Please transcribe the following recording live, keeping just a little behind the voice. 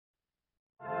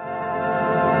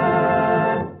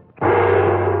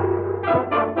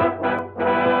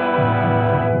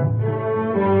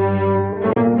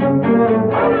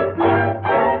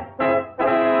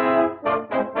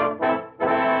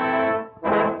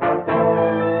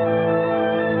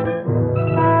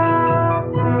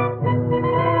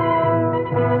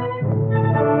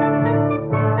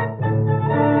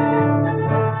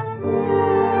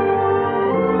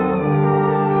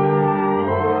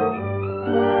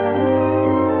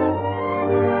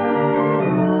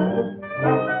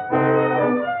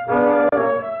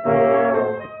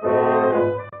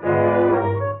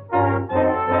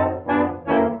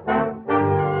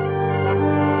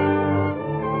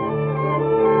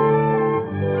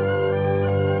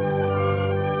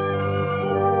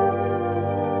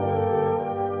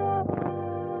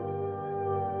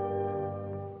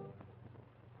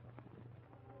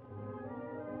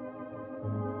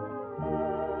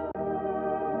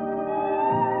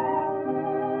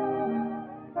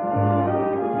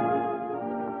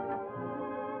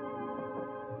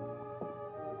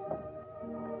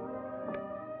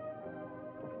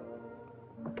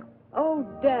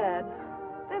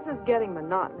getting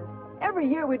monotonous. Every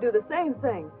year we do the same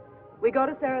thing. We go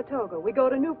to Saratoga, we go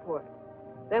to Newport.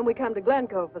 Then we come to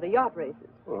Glencoe for the yacht races.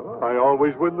 Well, I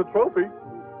always win the trophy.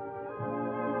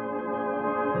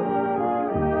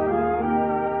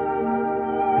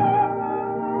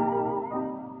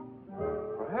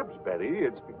 Perhaps, Betty,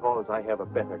 it's because I have a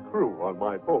better crew on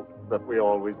my boat that we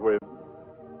always win.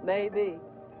 Maybe.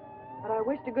 But I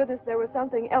wish to goodness there was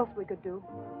something else we could do.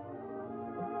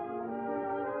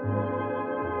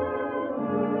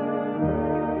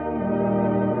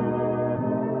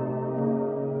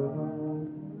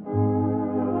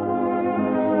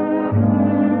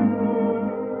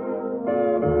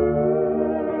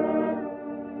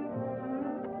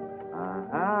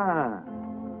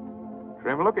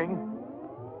 Trim looking.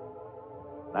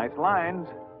 Nice lines.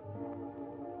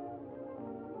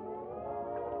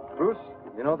 Bruce,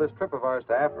 you know, this trip of ours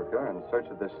to Africa in search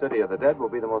of this city of the dead will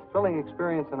be the most thrilling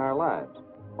experience in our lives.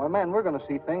 Why, man, we're going to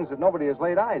see things that nobody has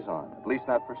laid eyes on, at least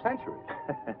not for centuries.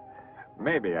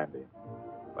 Maybe, Andy.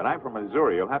 But I'm from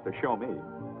Missouri. You'll have to show me.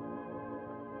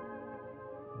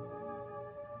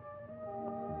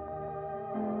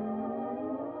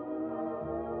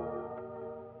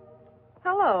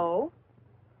 Hello.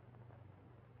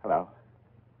 Hello.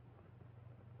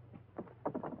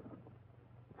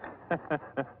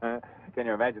 Can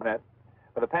you imagine that?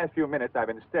 For the past few minutes, I've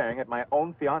been staring at my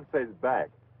own fiancé's back.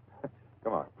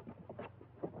 Come on.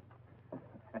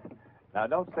 Now,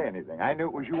 don't say anything. I knew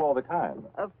it was you all the time.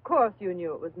 Of course you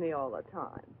knew it was me all the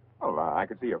time. Well, I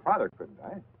could see your father, couldn't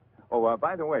I? Oh,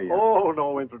 by the way... Oh,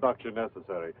 no introduction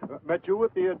necessary. Met you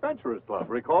at the Adventurers Club,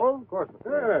 recall? Of course.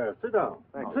 Yeah, sit down.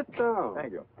 Thank Sit down.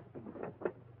 Thank you.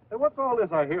 Hey, what's all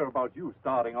this I hear about you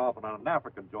starting off on an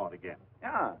African joint again?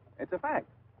 Yeah, it's a fact.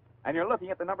 And you're looking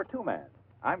at the number 2 man.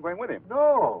 I'm going with him.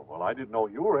 No. Well, I didn't know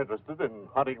you were interested in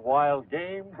hunting wild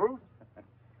game, Bruce.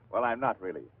 Well, I'm not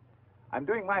really. I'm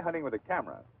doing my hunting with a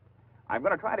camera. I'm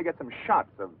going to try to get some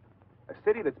shots of a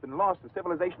city that's been lost to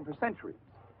civilization for centuries.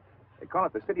 They call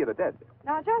it the City of the Dead.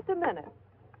 Now, just a minute.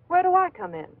 Where do I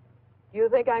come in? You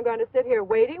think I'm going to sit here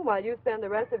waiting while you spend the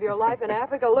rest of your life in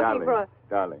Africa looking for a...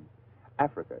 Darling,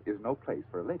 Africa is no place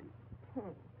for a lady.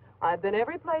 I've been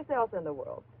every place else in the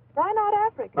world. Why not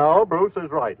Africa? No, Bruce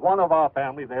is right. One of our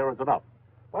family there is enough.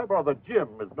 My brother Jim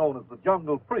is known as the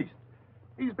Jungle Priest.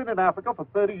 He's been in Africa for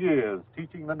 30 years,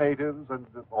 teaching the natives and,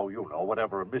 oh, you know,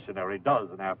 whatever a missionary does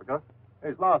in Africa.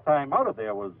 His last time out of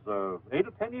there was 8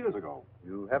 or 10 years ago.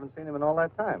 You haven't seen him in all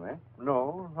that time, eh?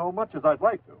 No, no much as I'd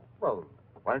like to. Well,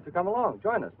 why don't you come along?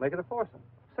 Join us. Make it a foursome.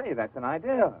 Say, that's an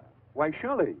idea. Why,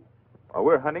 surely. While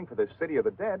we're hunting for the City of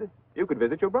the Dead, you could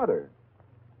visit your brother.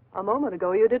 A moment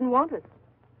ago, you didn't want it.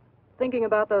 Thinking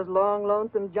about those long,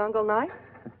 lonesome jungle nights?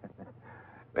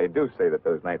 They do say that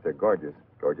those nights are gorgeous.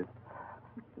 Gorgeous.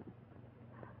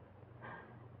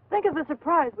 Think of the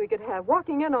surprise we could have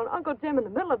walking in on Uncle Jim in the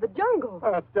middle of the jungle.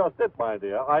 That's just it, my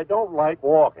dear. I don't like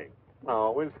walking.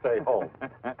 No, we'll stay home.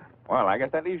 Well, I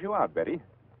guess that leaves you out, Betty.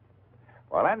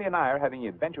 While Andy and I are having the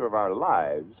adventure of our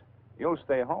lives, you'll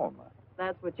stay home.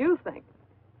 That's what you think.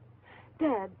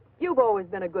 Dad, you've always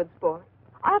been a good sport.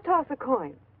 I'll toss a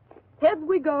coin. Heads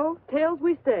we go, tails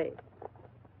we stay.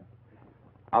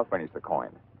 I'll furnish the coin.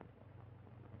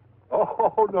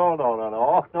 Oh, no.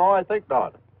 No, I think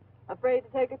not. Afraid to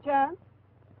take a chance?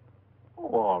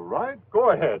 Oh, all right.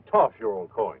 Go ahead. Toss your old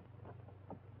coin.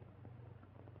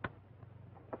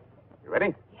 You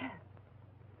ready? Yes.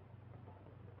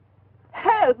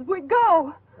 Heads we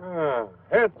go.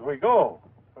 Heads we go.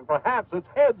 And perhaps it's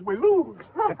heads we lose.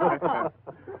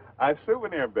 A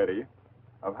souvenir, Betty,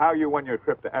 of how you won your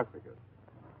trip to Africa.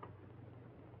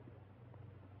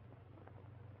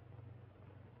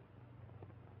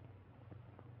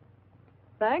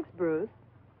 Thanks, Bruce.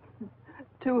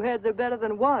 2 heads are better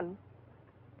than 1.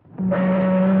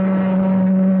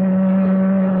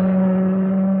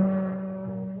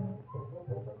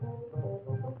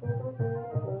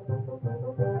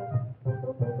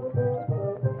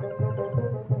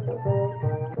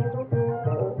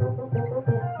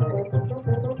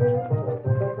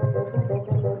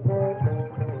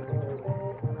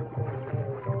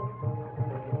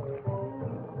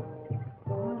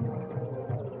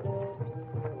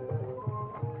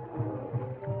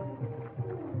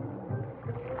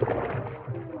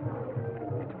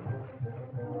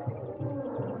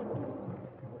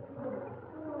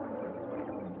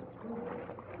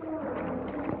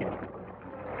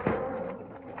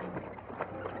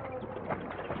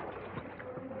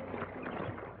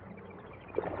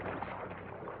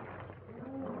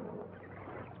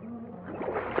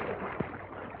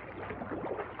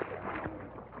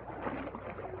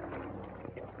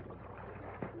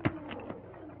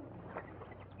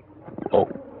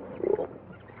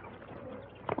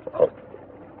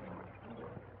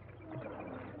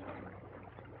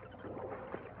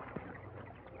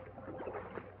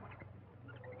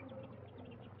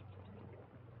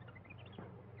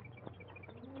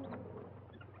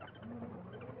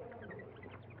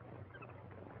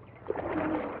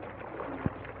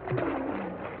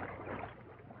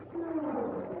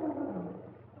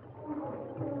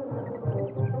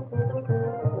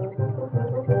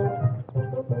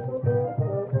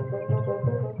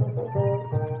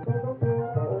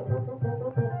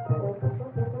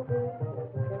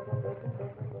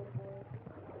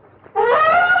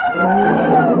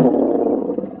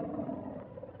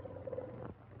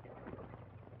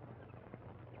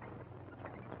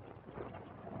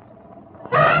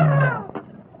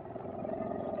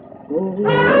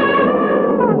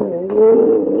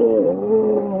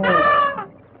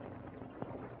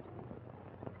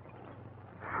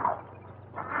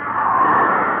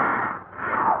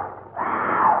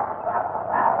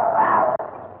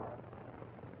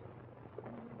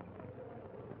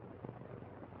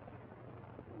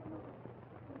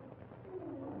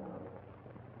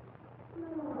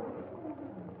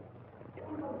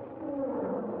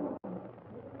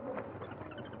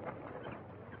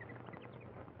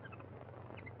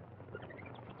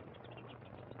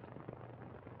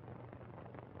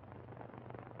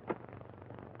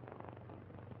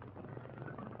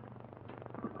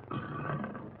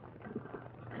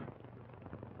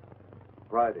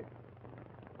 Friday.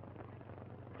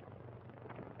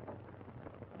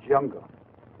 Junga.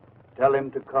 Tell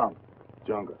him to come.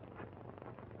 Junga.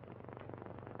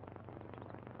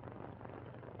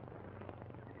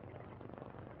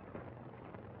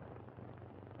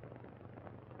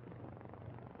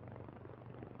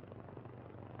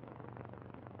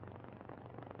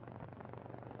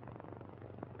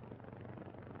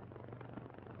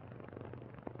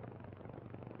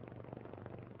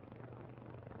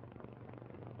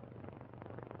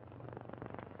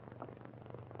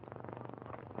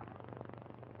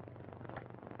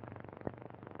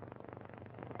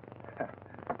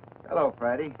 Hello,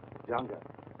 Friday. Junga.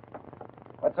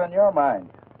 What's on your mind?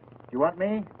 You want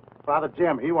me? Father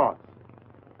Jim, he wants.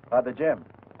 Father Jim.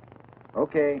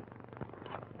 Okay.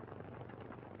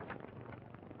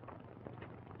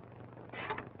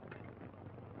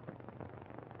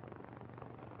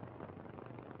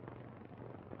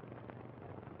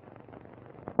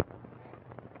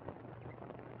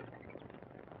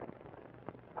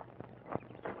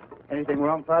 Anything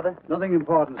wrong, Father? Nothing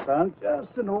important, son.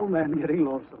 Just an old man getting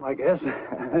lonesome, I guess.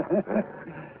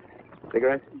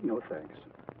 Cigarette? No, thanks.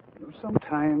 You know,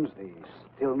 sometimes the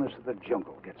stillness of the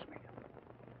jungle gets me.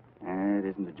 It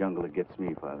isn't the jungle that gets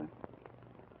me, Father.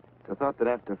 It's the thought that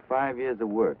after 5 years of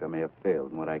work, I may have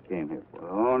failed in what I came here for.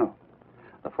 Oh, no.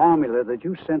 The formula that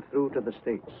you sent through to the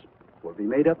States will be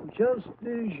made up just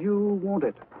as you want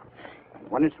it. And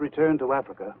when it's returned to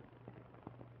Africa,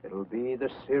 it'll be the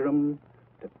serum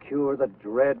to cure the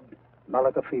dread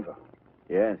Malacca fever.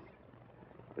 Yes.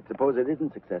 But suppose it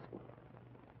isn't successful.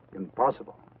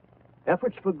 Impossible.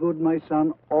 Efforts for good, my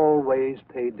son, always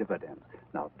pay dividends.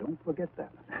 Now, don't forget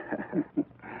that.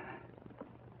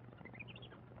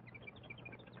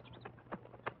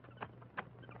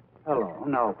 Hello,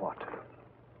 now what?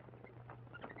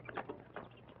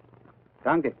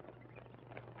 Danke.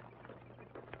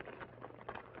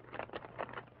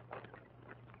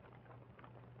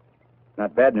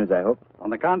 Not bad news, I hope. On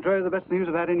the contrary, the best news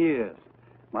I've had in years.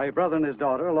 My brother and his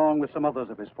daughter, along with some others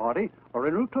of his party, are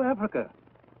en route to Africa.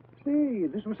 See,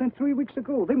 this was sent 3 weeks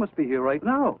ago. They must be here right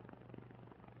now.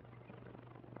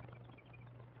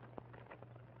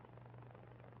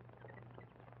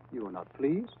 You are not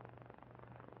pleased?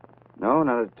 No,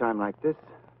 not at a time like this.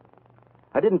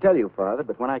 I didn't tell you, Father,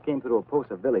 but when I came through a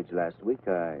Posa village last week,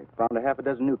 I found a half a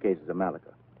dozen new cases of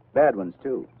Malacca. Bad ones,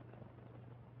 too.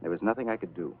 There was nothing I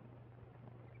could do.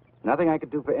 Nothing I could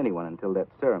do for anyone until that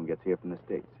serum gets here from the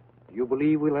States. Do you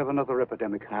believe we'll have another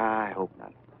epidemic? I hope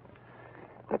not.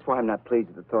 That's why I'm not pleased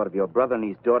at the thought of your brother and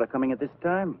his daughter coming at this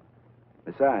time.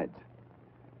 Besides,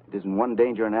 it isn't one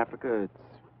danger in Africa,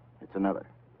 it's another.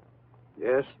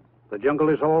 Yes, the jungle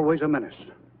is always a menace.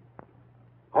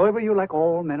 However, you like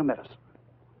all men of medicine.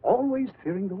 Always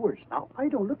fearing the worst. Now, I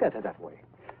don't look at it that way.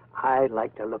 I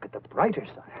like to look at the brighter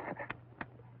side.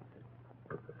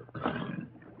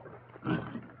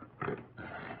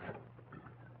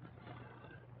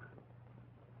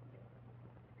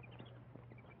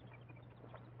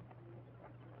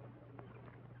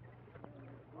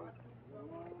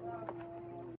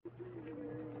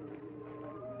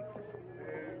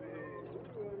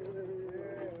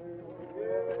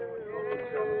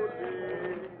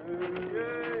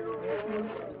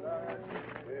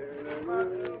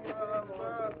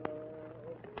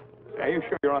 Are you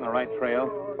sure you're on the right trail?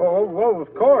 Oh,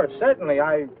 of course, certainly.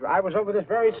 I was over this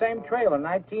very same trail in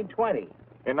 1920.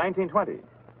 In 1920?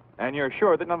 And you're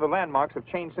sure that none of the landmarks have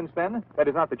changed since then? That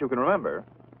is not that you can remember.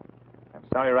 I'm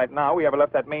sorry right now we haven't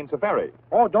left that main safari.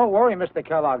 Oh, don't worry, Mr.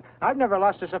 Kellogg. I've never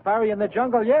lost a safari in the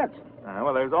jungle yet.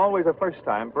 Well, there's always a first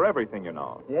time for everything, you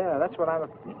know. Yeah, that's what I'm...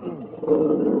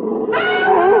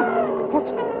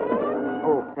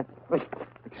 Oh,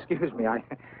 excuse me. I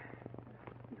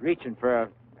was reaching for a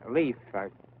leaf.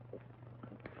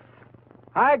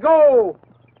 I go!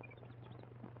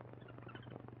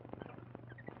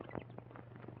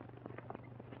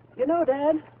 You know,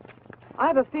 Dad, I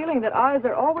have a feeling that eyes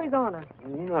are always on us.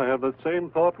 I have the same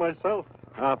thought myself.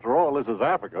 After all, this is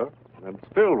Africa, and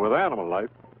filled with animal life.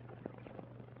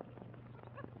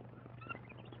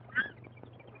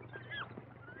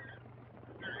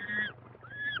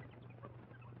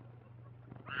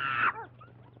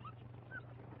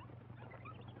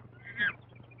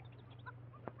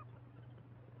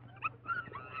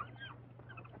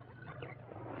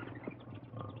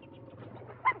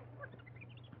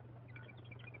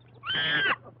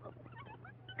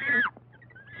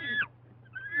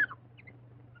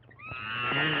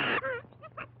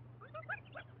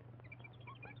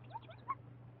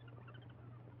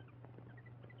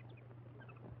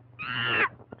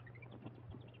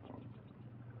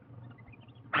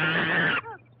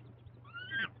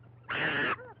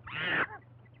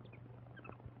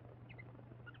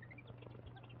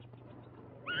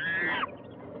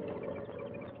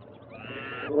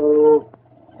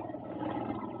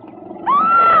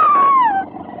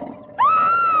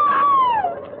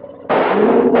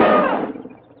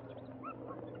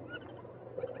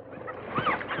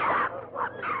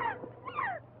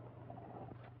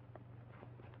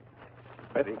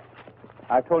 Betty,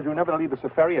 I told you never to leave the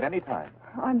safari at any time.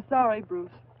 I'm sorry,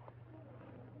 Bruce.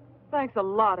 Thanks a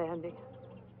lot, Andy.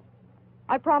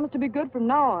 I promise to be good from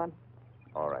now on.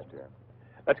 All right, dear.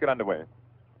 Let's get underway.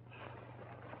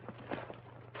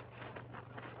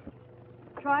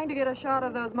 Trying to get a shot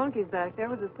of those monkeys back there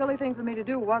was a silly thing for me to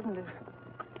do, wasn't it?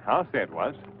 I'll say it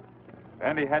was. If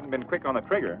Andy hadn't been quick on the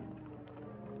trigger,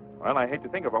 well, I hate to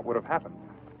think of what would have happened.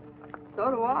 So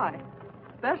do I.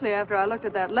 Especially after I looked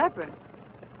at that leopard.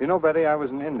 You know, Betty, I was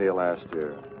in India last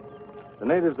year. The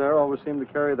natives there always seem to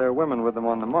carry their women with them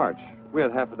on the march. We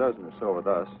had half a dozen or so with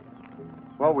us.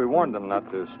 Well, we warned them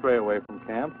not to stray away from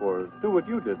camp or do what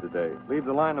you did today, leave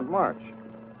the line of march.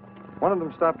 One of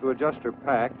them stopped to adjust her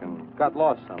pack and got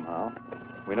lost somehow.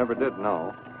 We never did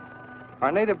know.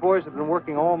 Our native boys have been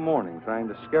working all morning trying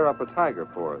to scare up a tiger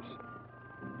for us.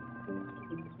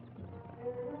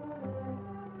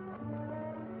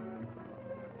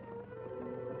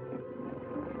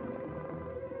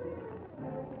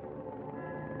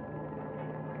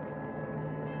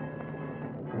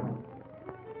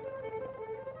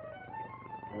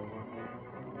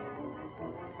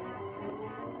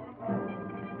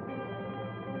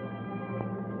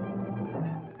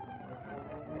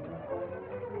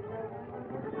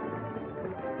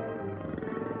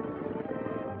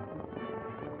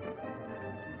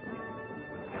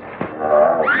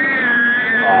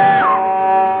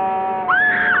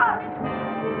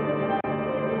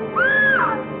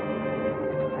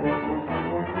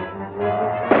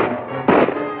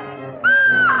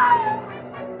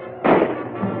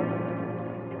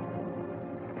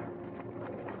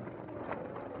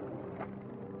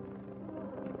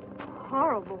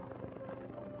 Horrible.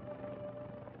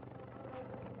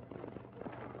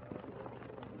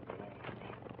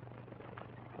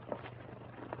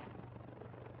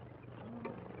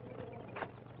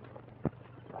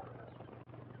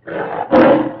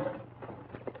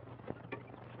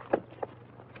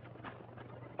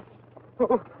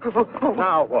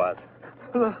 Now what?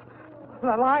 The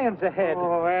lion's ahead.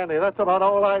 Oh, Andy, that's about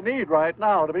all I need right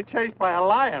now, to be chased by a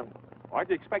lion. What'd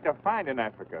you expect to find in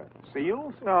Africa?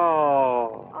 Seals?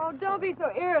 No. Oh, don't be so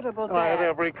irritable, I had Dad.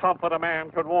 every comfort a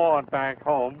man could want back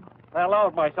home. I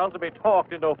allowed myself to be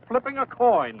talked into flipping a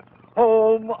coin,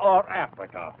 home or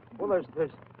Africa. Well,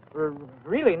 there's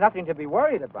really nothing to be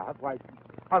worried about. Why,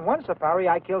 on one safari,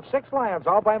 I killed 6 lions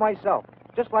all by myself.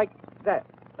 Just like that.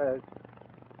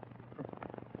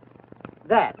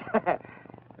 That.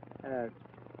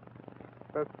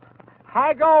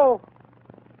 Hi, go!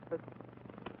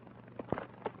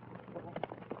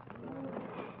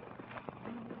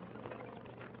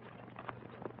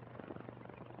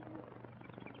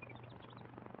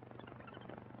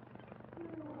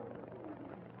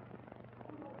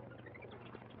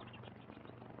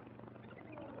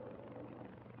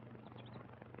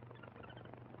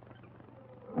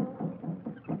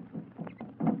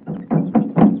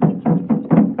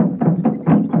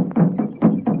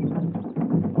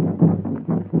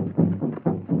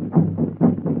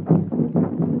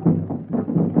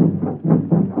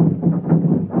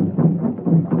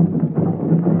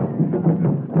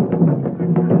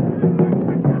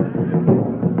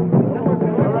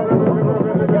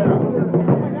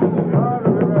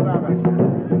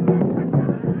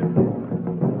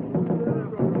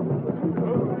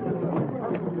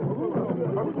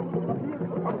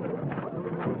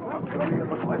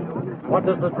 What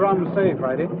does the drum say,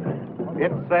 Friday?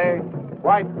 It say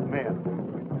white men,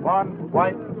 one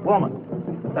white woman.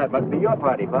 That must be your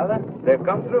party, Father. They've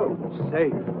come through.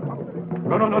 Safe.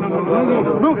 No.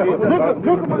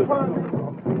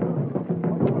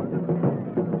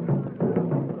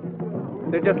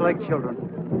 They're just like children.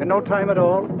 In no time at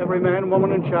all, every man,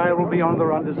 woman, and child will be on the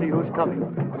run to see who's coming.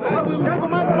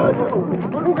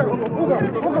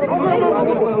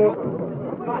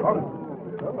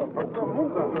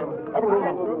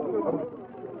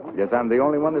 Guess I'm the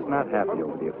only one that's not happy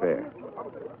over the affair.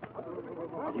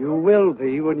 You will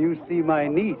be when you see my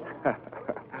niece.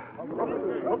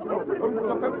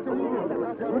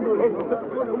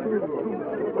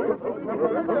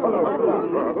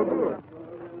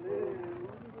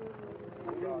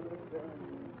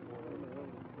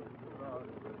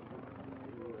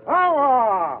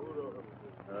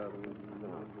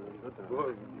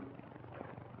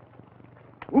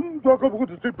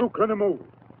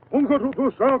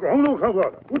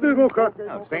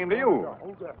 Same to you.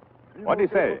 What do you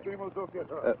say?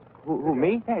 Who,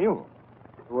 me? Yeah, you.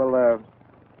 Well,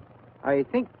 I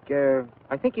think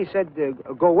he said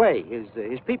go away.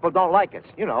 His people don't like us.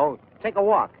 You know, take a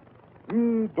walk.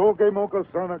 Me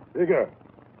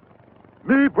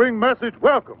bring message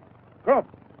welcome. Come.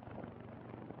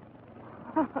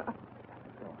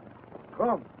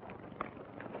 Come.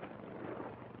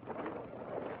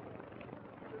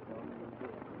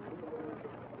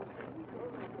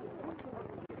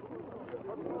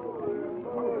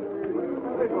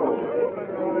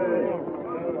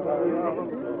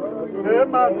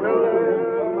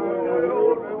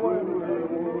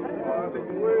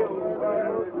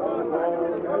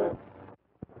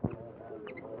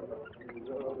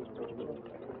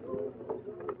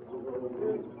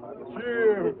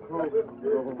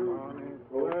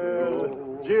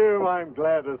 Jim, I'm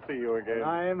glad to see you again.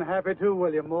 I'm happy too,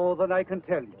 William, more than I can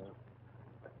tell you.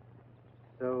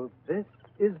 So this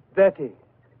is Betty.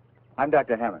 I'm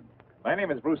Dr. Hammond. My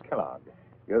name is Bruce Kellogg.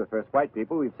 You're the first white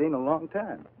people we've seen in a long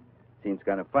time. Seems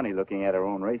kind of funny looking at our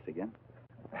own race again.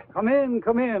 Come in,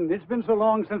 come in. It's been so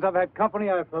long since I've had company,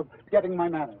 I'm forgetting my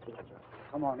manners.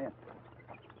 Come on in.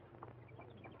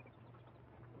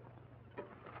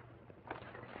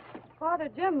 Father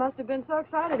Jim must have been so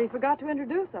excited he forgot to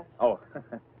introduce us. Oh,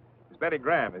 it's Betty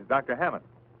Graham. It's Dr. Hammond.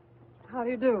 How do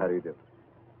you do? How do you do?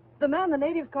 The man the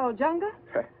natives call Junga?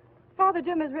 Father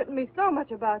Jim has written me so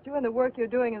much about you and the work you're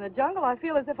doing in the jungle, I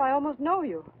feel as if I almost know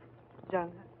you.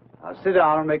 Junga. Now sit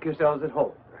down and make yourselves at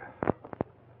home.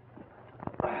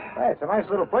 Hey, it's a nice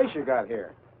little place you got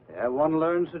here. Yeah, one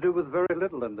learns to do with very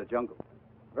little in the jungle.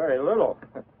 Very little.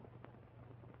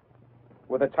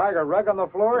 With a tiger rug on the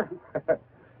floor?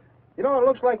 You know, it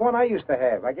looks like one I used to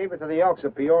have. I gave it to the Elks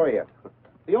of Peoria.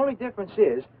 The only difference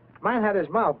is, mine had his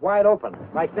mouth wide open,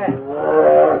 like that.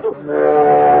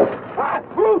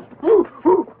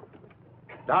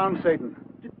 Down, Satan.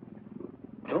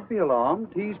 Don't be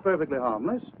alarmed. He's perfectly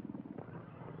harmless.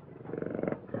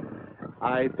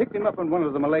 I picked him up in one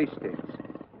of the Malay states.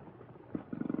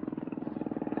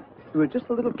 He was just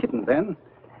a little kitten then.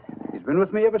 He's been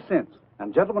with me ever since.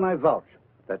 And, gentlemen, I vouch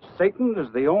that Satan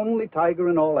is the only tiger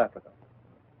in all Africa.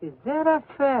 Is that a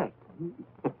fact?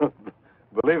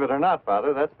 Believe it or not,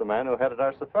 Father, that's the man who headed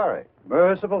our safari.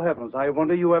 Merciful heavens, I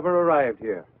wonder you ever arrived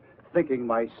here, thinking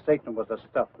my Satan was a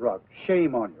stuffed rug.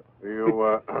 Shame on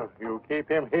you. You keep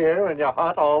him here in your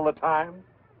hut all the time?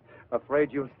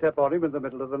 Afraid you'll step on him in the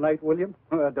middle of the night, William?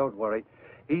 Don't worry.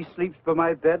 He sleeps by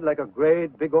my bed like a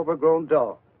great, big, overgrown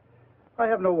dog. I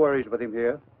have no worries with him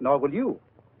here, nor will you.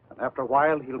 And after a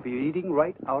while, he'll be eating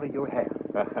right out of your hand.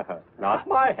 Not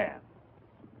my hand.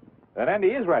 Then Andy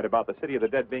is right about the City of the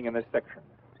Dead being in this section.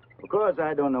 Of course,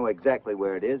 I don't know exactly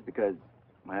where it is because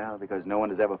no one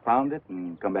has ever found it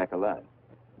and come back alive.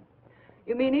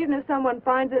 You mean even if someone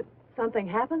finds it, something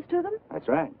happens to them? That's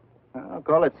right. I'll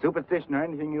call it superstition or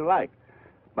anything you like.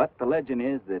 But the legend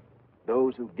is that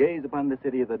those who gaze upon the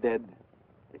City of the Dead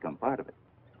become part of it.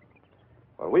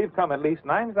 Well, we've come at least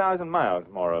 9,000 miles,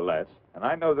 more or less, and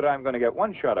I know that I'm going to get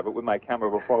one shot of it with my camera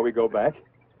before we go back.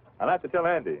 I'll have to tell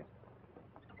Andy.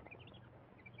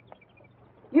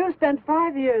 You spent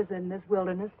 5 years in this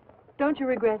wilderness. Don't you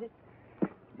regret it?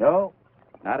 No,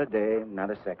 not a day, not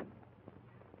a second.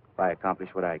 If I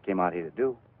accomplish what I came out here to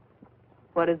do.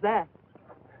 What is that?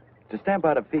 To stamp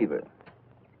out a fever.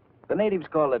 The natives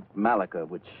call it malaka,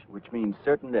 which means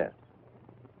certain death.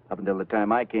 Up until the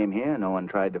time I came here, no one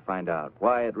tried to find out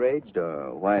why it raged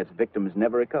or why its victims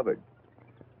never recovered.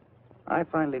 I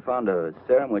finally found a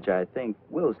serum which I think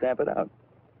will stamp it out.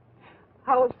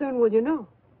 How soon will you know?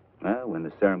 Well, when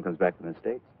the serum comes back from the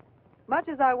States. Much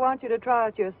as I want you to try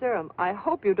out your serum, I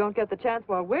hope you don't get the chance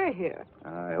while we're here.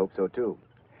 I hope so, too.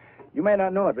 You may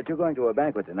not know it, but you're going to a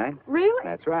banquet tonight. Really?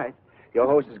 That's right. Your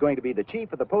host is going to be the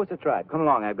chief of the Posa tribe. Come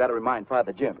along, I've got to remind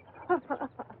Father Jim.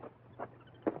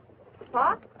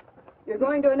 Pop, you're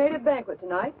going to a native banquet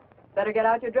tonight. Better get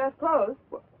out your dress clothes.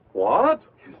 What?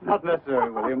 It's not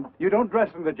necessary, William. You don't dress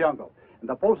in the jungle. And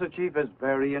the poster chief is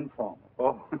very informal.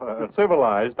 Oh,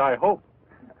 civilized, I hope.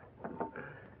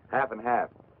 Half and half.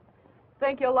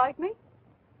 Think you'll like me?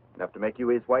 Enough to make you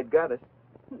his white goddess.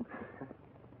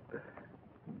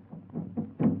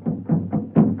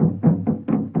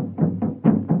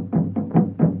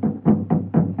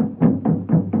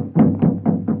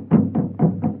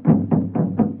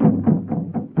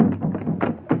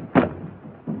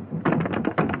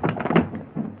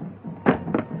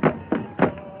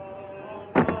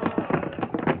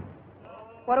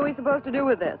 What are we supposed to do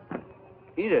with this?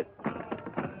 Eat it.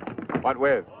 What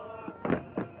with?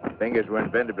 Fingers were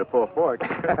invented before forks.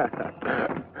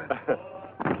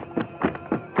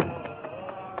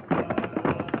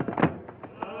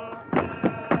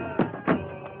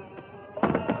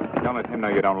 Don't let him know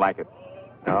you don't like it.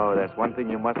 No, that's one thing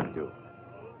you mustn't do.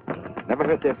 Never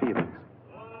hurt their feelings.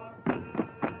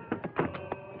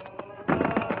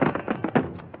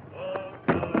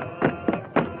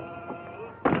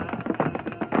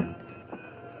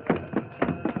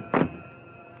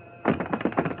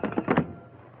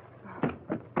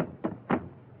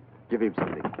 Give him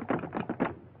something.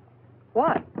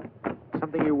 What?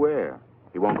 Something you wear.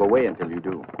 He won't go away until you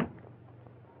do.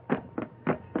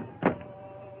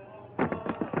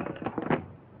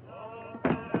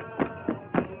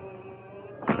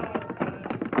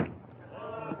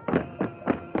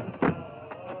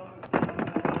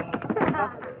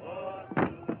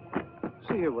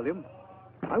 See here, William.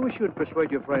 I wish you'd persuade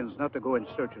your friends not to go in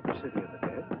search of the city of the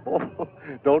dead. Oh,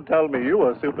 don't tell me you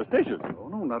are superstitious. Oh,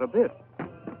 no, not a bit.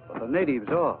 But the natives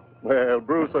are. Well,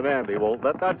 Bruce and Andy won't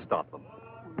let that stop them.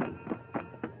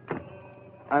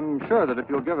 I'm sure that if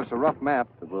you'll give us a rough map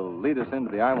that will lead us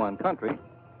into the Iwan country,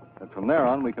 that from there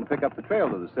on we can pick up the trail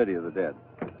to the city of the dead.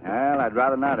 Well, I'd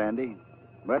rather not, Andy.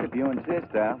 But if you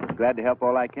insist, I'll be glad to help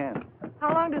all I can.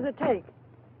 How long does it take?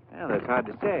 Well, that's hard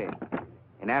to say.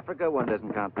 In Africa, one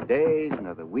doesn't count the days,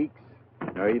 nor the weeks,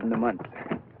 nor even the months.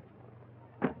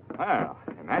 Well,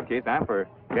 in that case, I'm for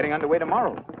getting underway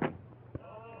tomorrow.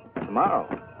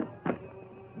 Tomorrow.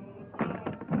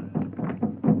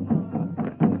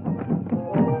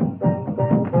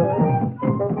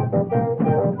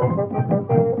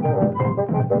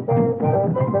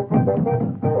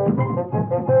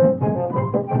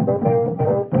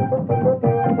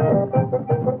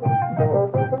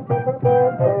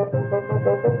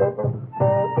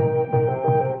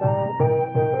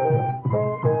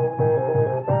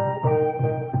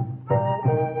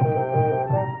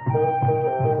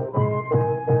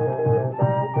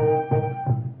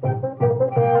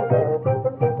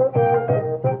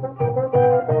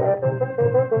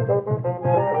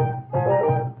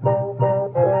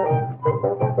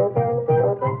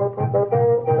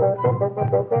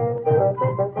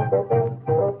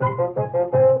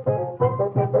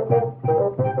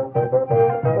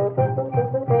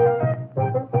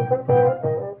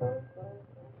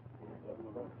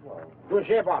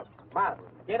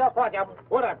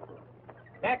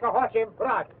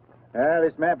 Well,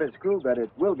 this map is crude, but it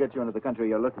will get you into the country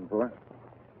you're looking for.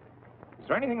 Is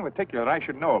there anything in particular I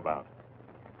should know about?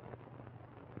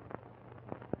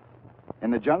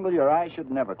 In the jungle, your eyes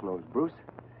should never close, Bruce.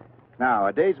 Now,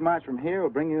 a day's march from here will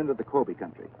bring you into the Kobe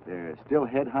country. They're still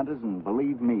headhunters, and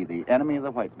believe me, the enemy of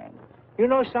the white man. You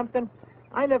know something?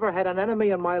 I never had an enemy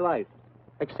in my life.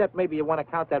 Except maybe you want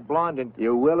to count that blonde in...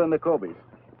 You will in the Kobe's.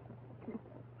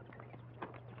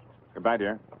 Goodbye,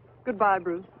 dear. Goodbye,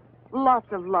 Bruce.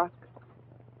 Lots of luck.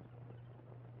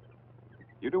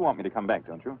 You do want me to come back,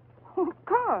 don't you? Of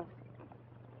course.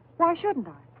 Why shouldn't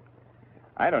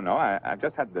I? I don't know. I've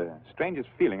just had the strangest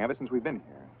feeling ever since we've been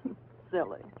here.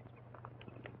 Silly.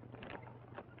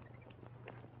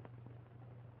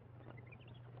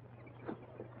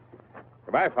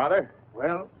 Goodbye, Father.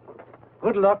 Well,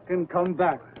 good luck and come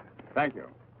back. Thank you.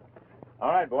 All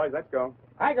right, boys, let's go.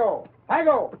 I go! I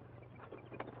go!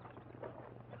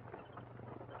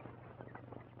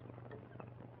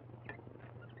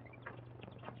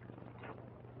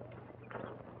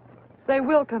 They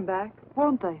will come back,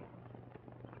 won't they?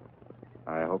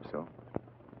 I hope so.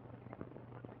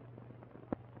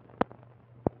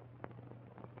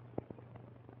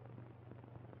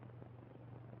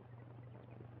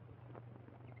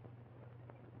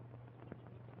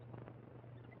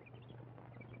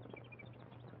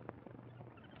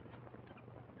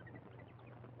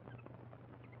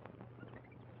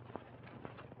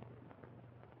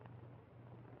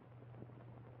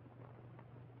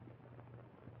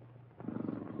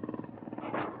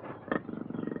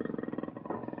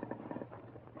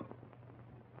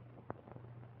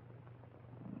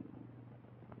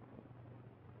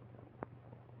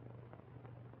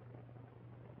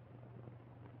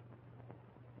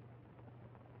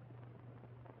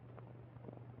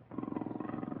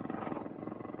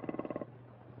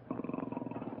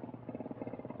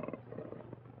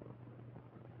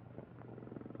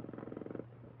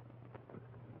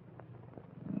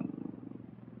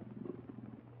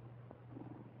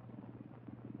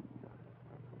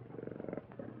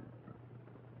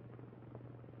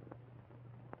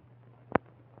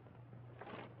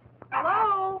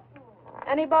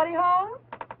 Anybody home?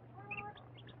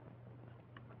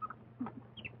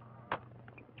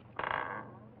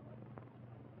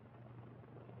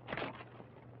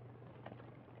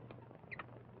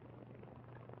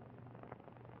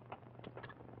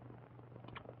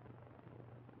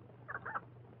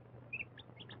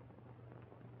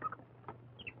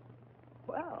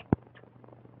 Well,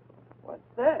 what's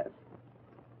this?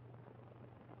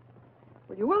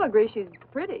 Well, you will agree she's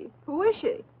pretty. Who is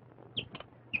she?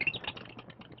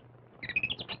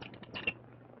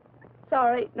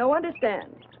 Sorry, no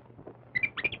understand.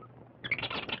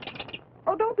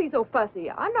 Oh, don't be so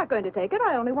fussy. I'm not going to take it.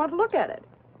 I only want to look at it.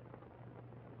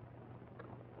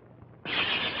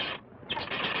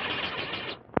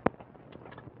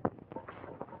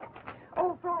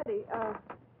 Oh, Friday,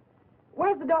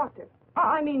 where's the doctor?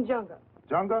 I mean Junga.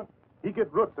 Junga? He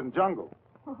get roots in jungle.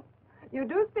 You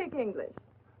do speak English.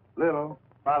 Little.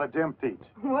 Father Jim teach.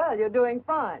 Well, you're doing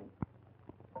fine.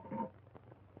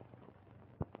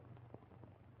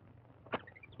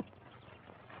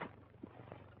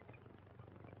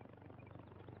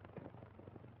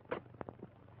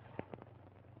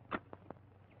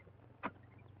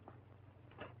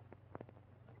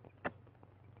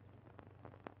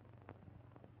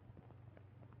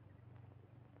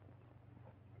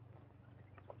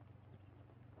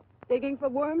 Digging for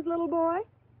worms, little boy?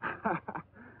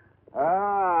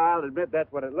 I'll admit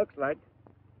that's what it looks like.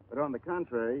 But on the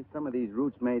contrary, some of these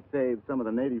roots may save some of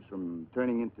the natives from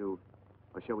turning into,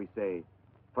 or shall we say,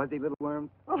 fuzzy little worms.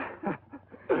 Oh,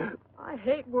 I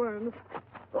hate worms.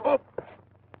 Oh.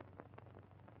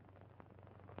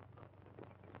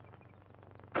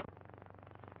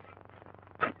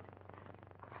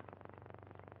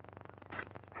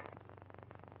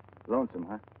 Lonesome,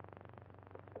 huh?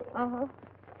 Uh-huh.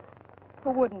 Who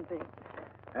wouldn't be?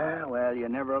 Well, you're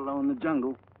never alone in the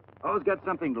jungle. Always got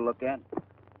something to look at.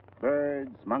 Birds,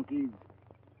 monkeys,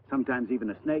 sometimes even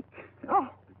a snake. Oh,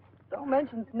 don't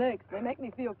mention snakes. They make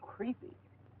me feel creepy.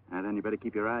 Now, then you better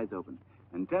keep your eyes open.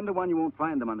 And 10 to 1, you won't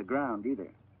find them on the ground either.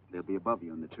 They'll be above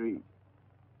you in the trees.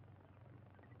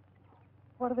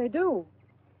 What do they do?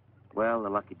 Well, the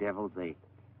lucky devils, they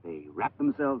wrap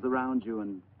themselves around you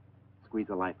and squeeze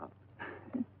the life up.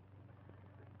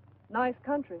 Nice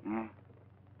country. Yeah.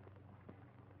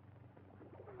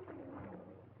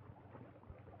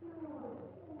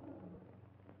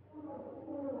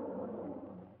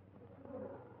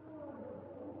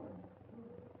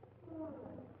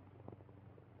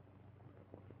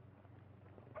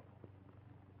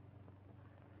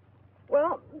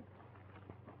 Well,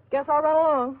 guess I'll run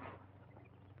along.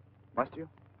 Must you?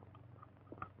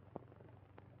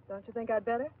 Don't you think I'd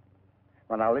better?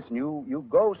 Well, now, listen, you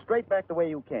go straight back the way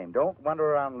you came. Don't wander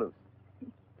around loose.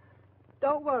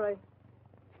 Don't worry.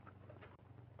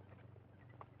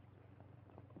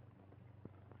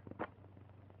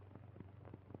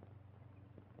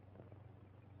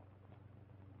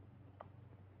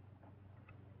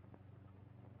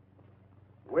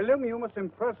 William, you must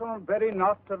impress on Betty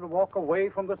not to walk away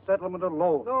from the settlement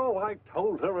alone. No, I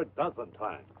told her a dozen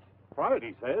times.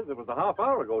 Friday says it was a half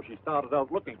hour ago she started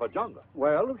out looking for Junga.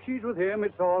 Well, if she's with him,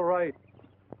 it's all right.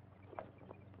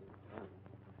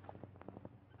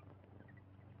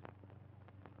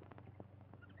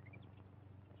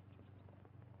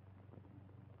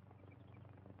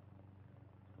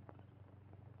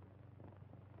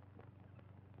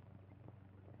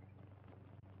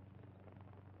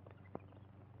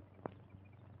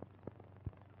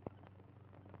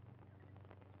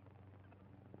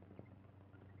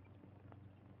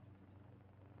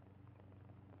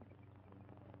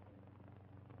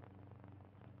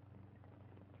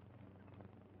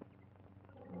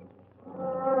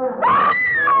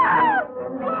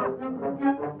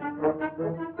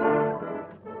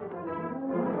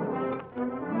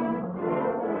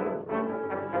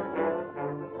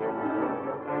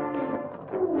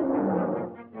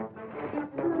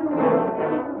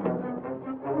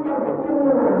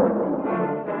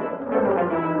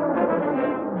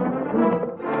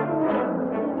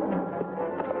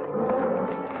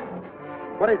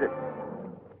 What is it?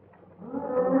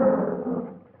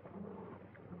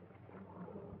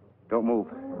 Don't move.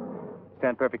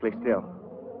 Stand perfectly still.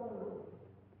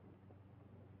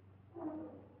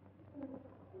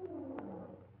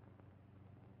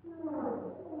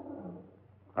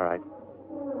 All right.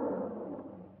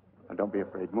 Now, don't be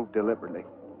afraid. Move deliberately.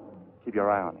 Keep your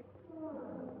eye on it.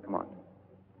 Come on.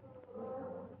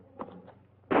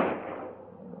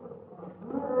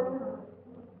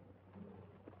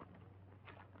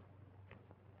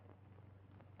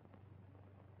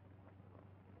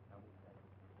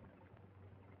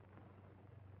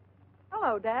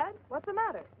 Hello, Dad. What's the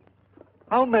matter?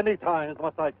 How many times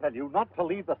must I tell you not to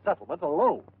leave the settlement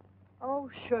alone? Oh,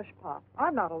 shush, Pop.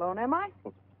 I'm not alone, am I?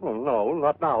 Well, no,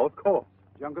 not now, of course.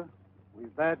 Junga,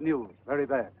 we've bad news. Very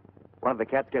bad. One of the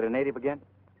cats get a native again?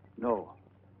 No.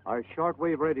 Our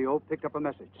shortwave radio picked up a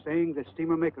message saying the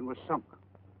steamer Macon was sunk,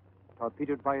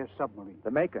 torpedoed by a submarine.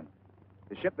 The Macon.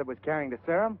 The ship that was carrying the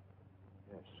serum?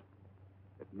 Yes.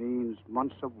 It means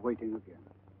months of waiting again.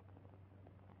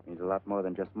 Means a lot more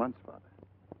than just months, Father.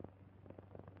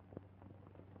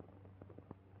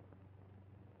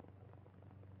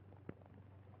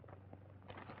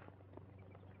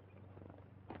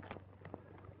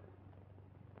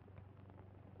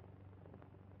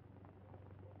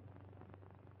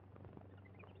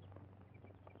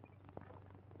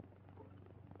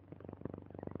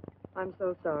 I'm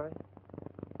so sorry.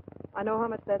 I know how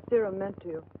much that serum meant to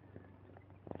you.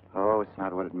 Oh, it's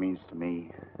not what it means to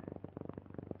me.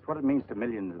 It's what it means to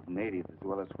millions of natives as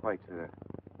well as whites that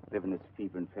live in this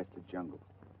fever-infested jungle.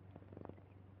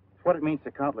 It's what it means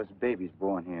to countless babies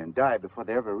born here and die before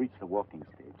they ever reach the walking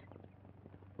stage.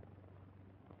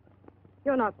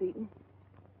 You're not beaten.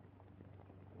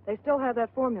 They still have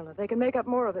that formula. They can make up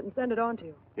more of it and send it on to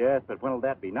you. Yes, but when'll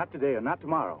that be? Not today or not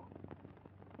tomorrow.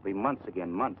 It'll be months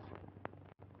again, months.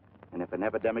 And if an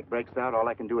epidemic breaks out, all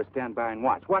I can do is stand by and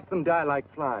watch. Watch them die like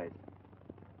flies.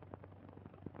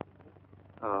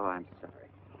 Oh, I'm sorry.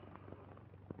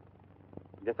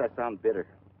 Yes, I sound bitter.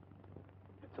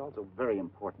 It's also very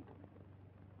important to me.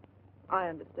 I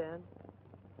understand.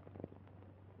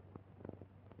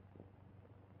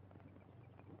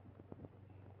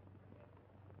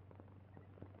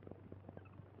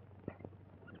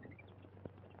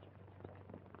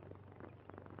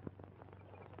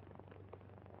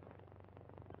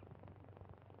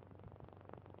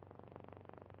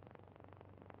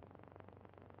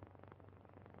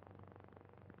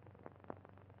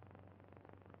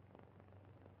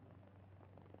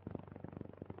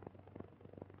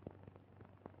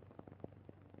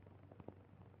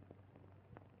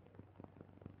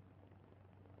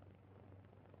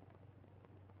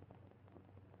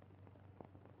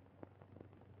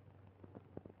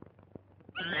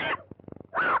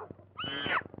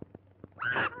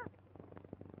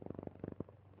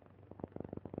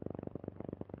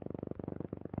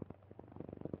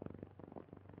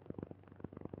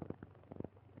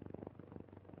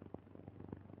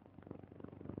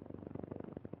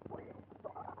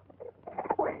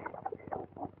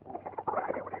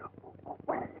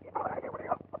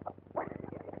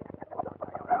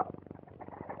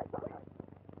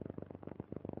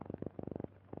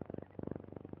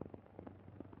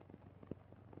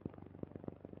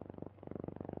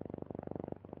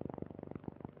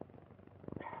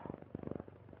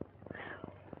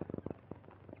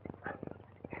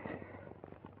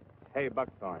 Hey,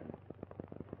 Buckthorn.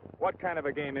 What kind of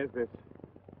a game is this?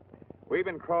 We've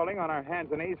been crawling on our hands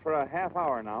and knees for a half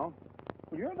hour now.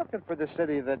 You're looking for the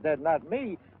city of the dead, not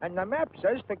me. And the map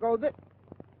says to go this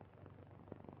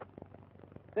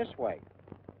way.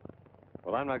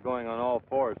 Well, I'm not going on all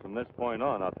fours from this point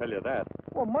on, I'll tell you that.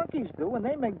 Well, monkeys do, and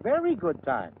they make very good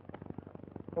time.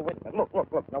 Oh, wait a minute.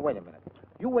 Look. Now, wait a minute.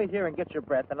 You wait here and get your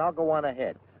breath, and I'll go on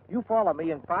ahead. You follow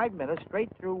me in 5 minutes straight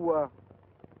through,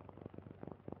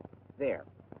 there.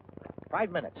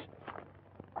 5 minutes.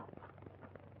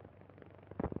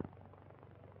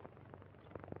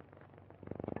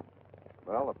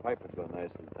 Well, a pipe would go nice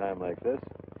at a time like this.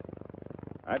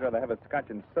 I'd rather have a scotch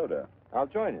and soda. I'll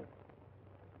join you.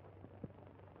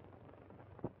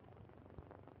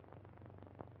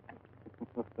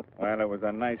 Well, it was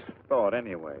a nice thought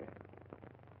anyway.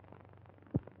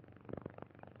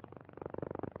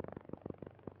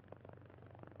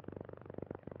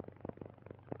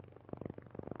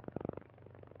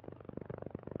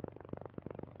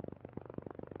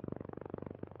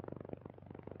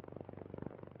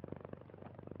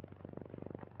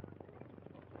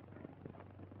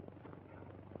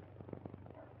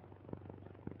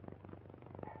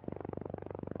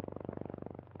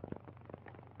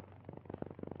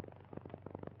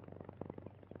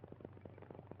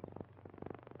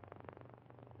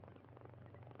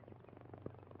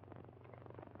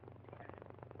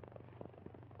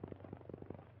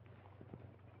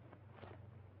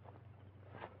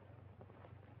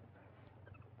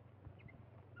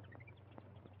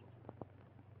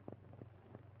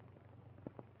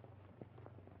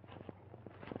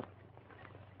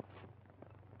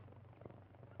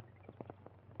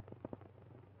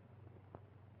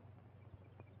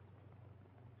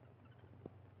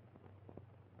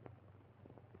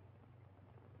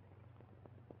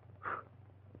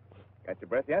 Got your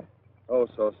breath yet? Oh,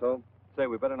 so. Say,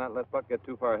 we better not let Buck get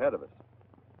too far ahead of us.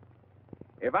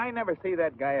 If I never see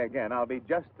that guy again, I'll be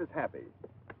just as happy.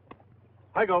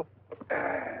 I go.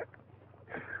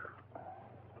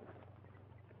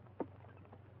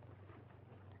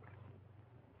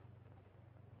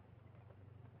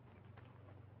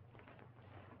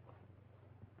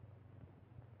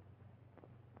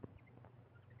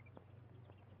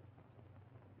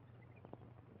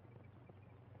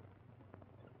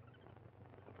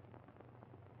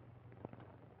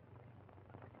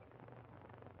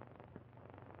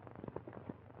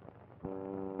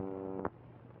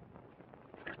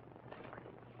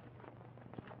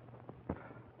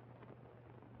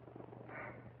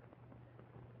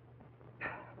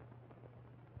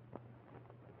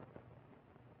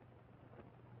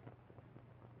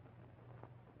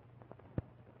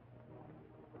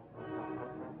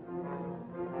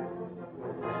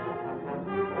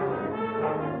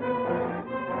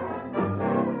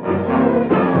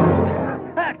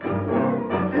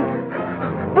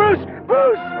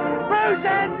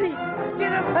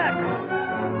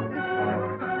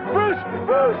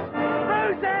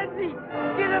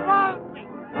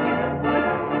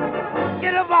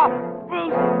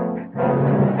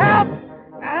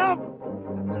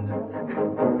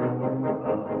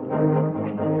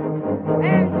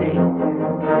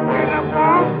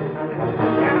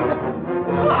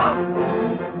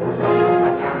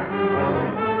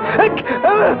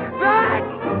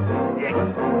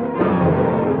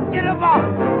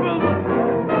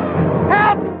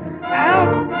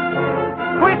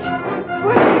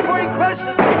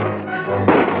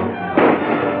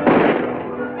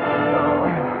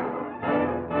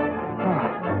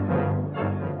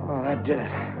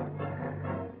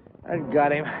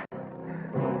 Got him.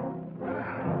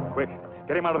 Quick,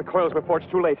 get him out of the coils before it's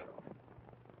too late.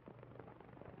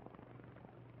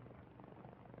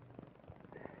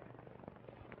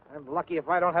 I'm lucky if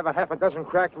I don't have a half a dozen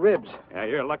cracked ribs. Yeah,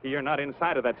 you're lucky you're not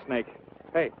inside of that snake.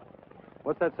 Hey,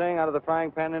 what's that saying, out of the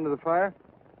frying pan into the fire?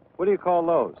 What do you call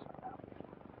those?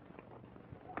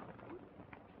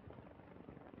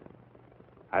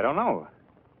 I don't know.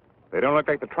 They don't look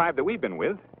like the tribe that we've been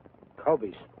with.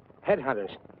 Kobe's.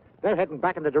 Headhunters. They're heading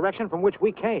back in the direction from which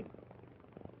we came.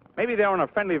 Maybe they're on a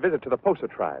friendly visit to the Posa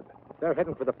tribe. If they're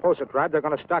heading for the Posa tribe, they're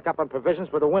going to stock up on provisions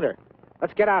for the winter.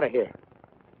 Let's get out of here.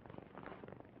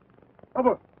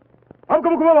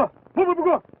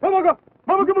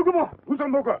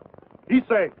 He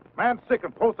say, man sick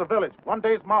in Posa village. 1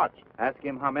 day's march. Ask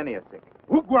him how many are sick.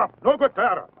 No good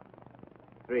terror.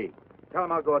 3. Tell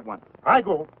him I'll go at once. I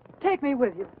go. Take me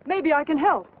with you. Maybe I can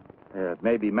help. It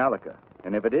may be Malika.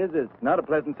 And if it is, it's not a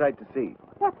pleasant sight to see.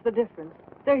 What's the difference?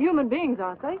 They're human beings,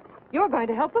 aren't they? You're going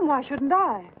to help them. Why shouldn't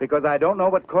I? Because I don't know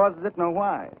what causes it nor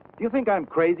why. Do you think I'm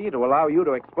crazy to allow you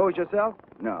to expose yourself?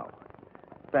 No.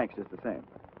 Thanks just the same.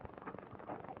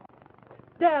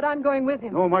 Dad, I'm going with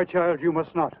him. No, my child, you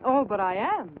must not. Oh, but I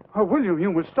am. William,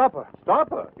 you must stop her. Stop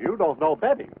her. You don't know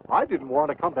Betty. I didn't want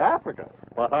to come to Africa,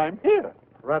 but I'm here.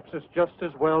 Perhaps it's just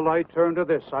as well I turn to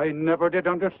this. I never did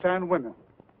understand women.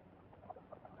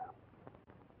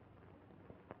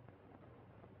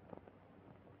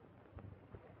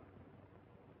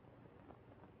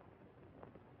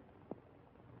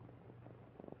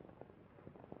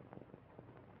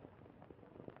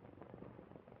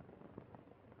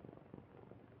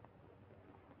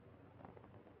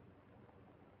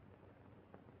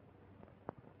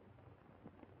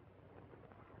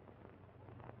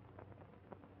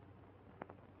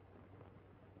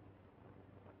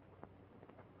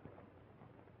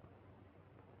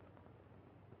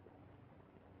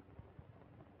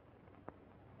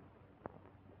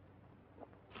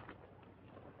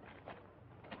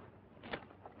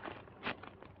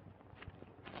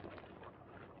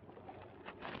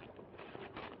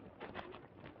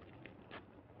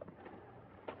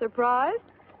 Surprised?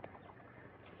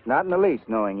 Not in the least,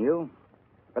 knowing you.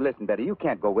 But listen, Betty, you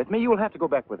can't go with me. You'll have to go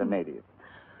back with a native.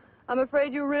 I'm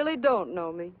afraid you really don't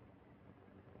know me.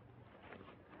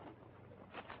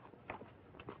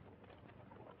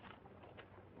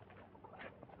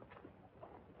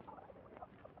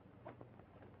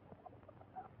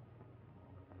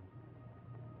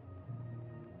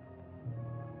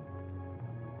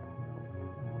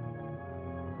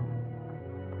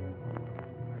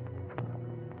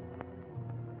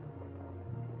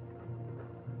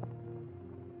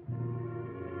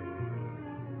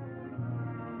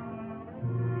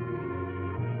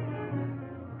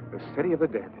 City of the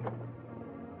dead.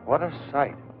 What a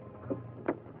sight.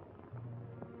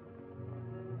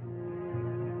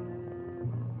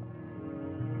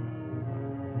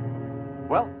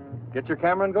 Well, get your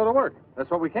camera and go to work.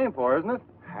 That's what we came for, isn't it?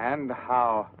 And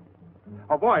how?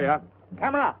 Oh, boy,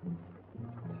 camera!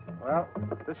 Well,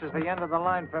 this is the end of the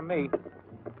line for me.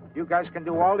 You guys can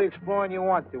do all the exploring you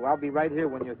want to. I'll be right here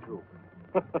when you're through.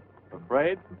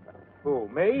 Afraid? Who,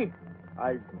 me?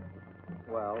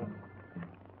 Well,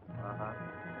 uh-huh.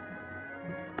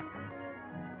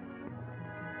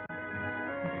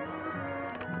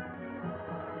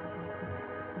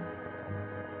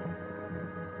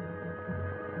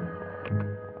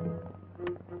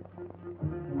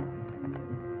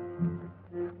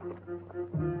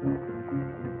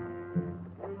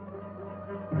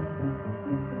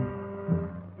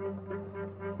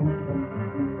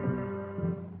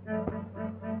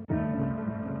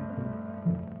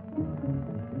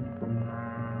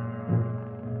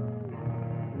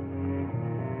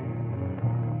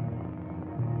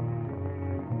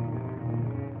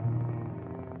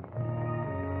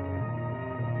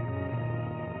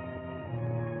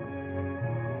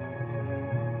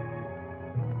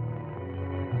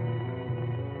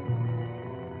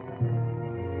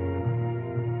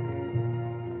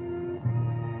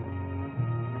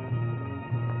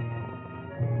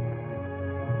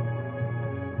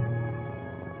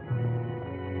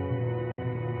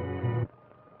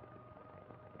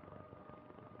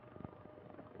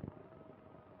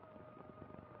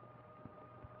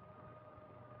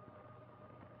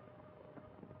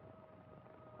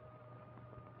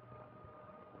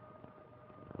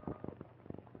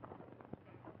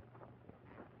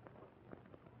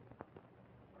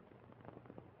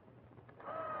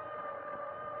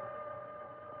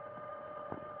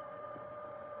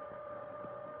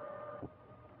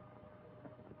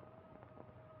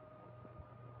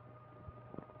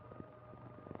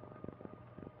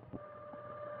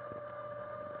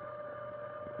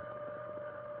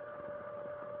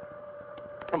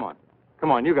 Come on.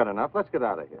 Come on, you got enough. Let's get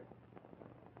out of here.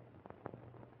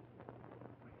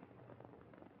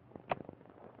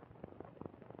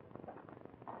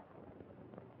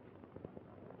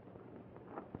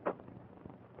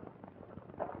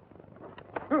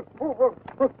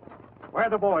 Where are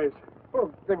the boys? Oh,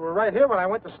 they were right here when I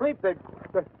went to sleep.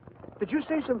 Did you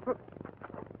see some...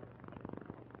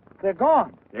 They're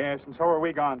gone. Yes, and so are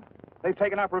we gone. They've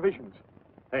taken our provisions.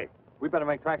 Hey, we better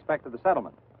make tracks back to the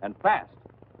settlement. And fast.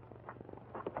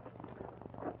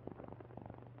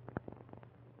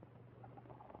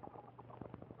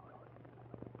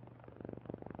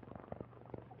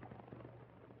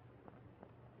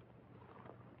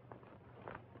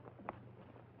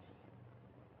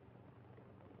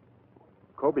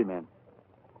 Kobe men.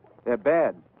 They're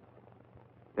bad.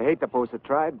 They hate the Posa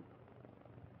tribe.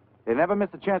 They never miss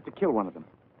a chance to kill one of them.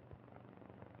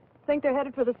 Think they're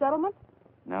headed for the settlement?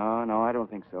 No, I don't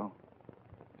think so.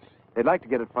 They'd like to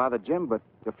get at Father Jim, but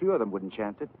a few of them wouldn't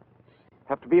chance it.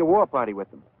 Have to be a war party with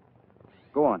them.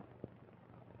 Go on.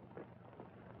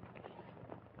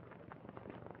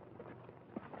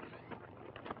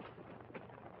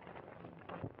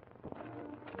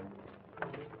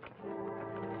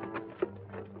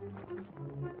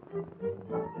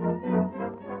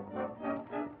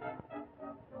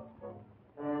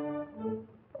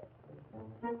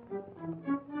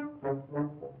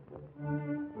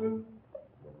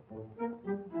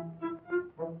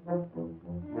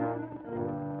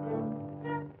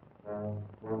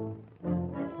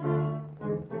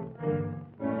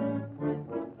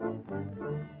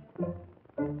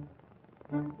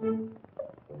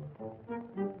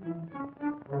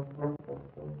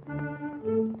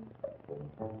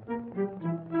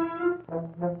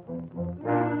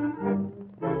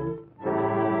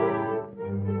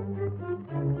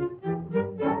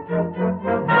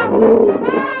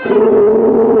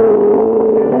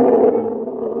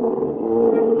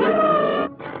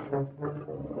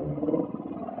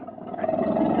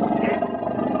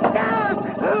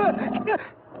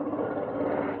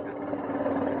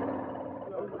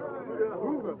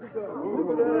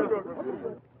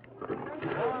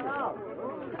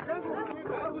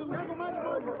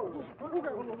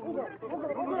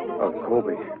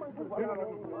 Kobe.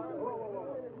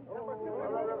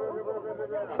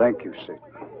 Thank you, Satan.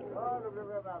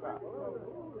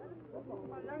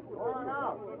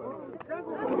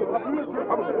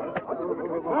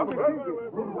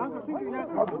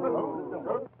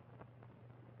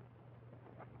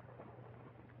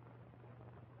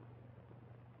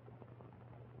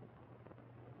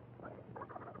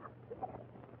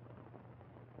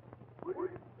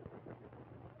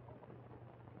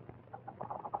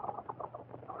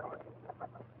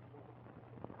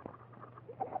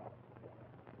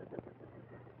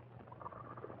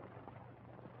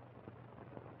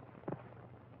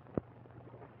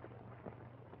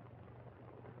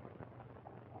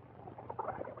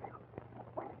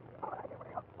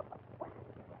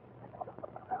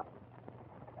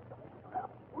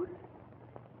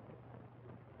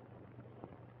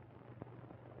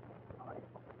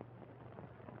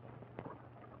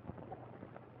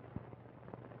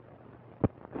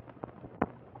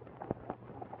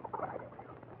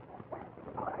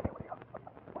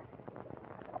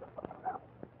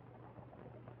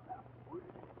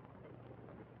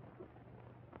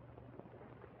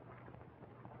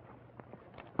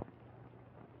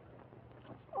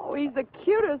 he's the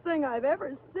cutest thing I've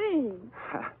ever seen.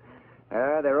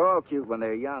 They're all cute when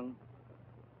they're young.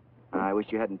 I wish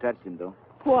you hadn't touched him, though.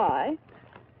 Why?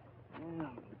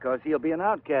 Because he'll be an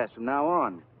outcast from now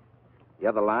on. The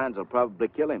other lions will probably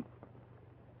kill him.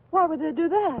 Why would they do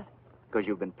that? Because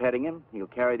you've been petting him, he'll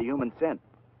carry the human scent.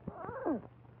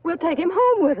 We'll take him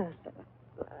home with us.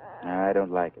 I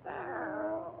don't like it.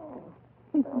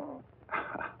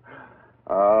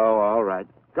 Oh, all right.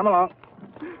 Come along.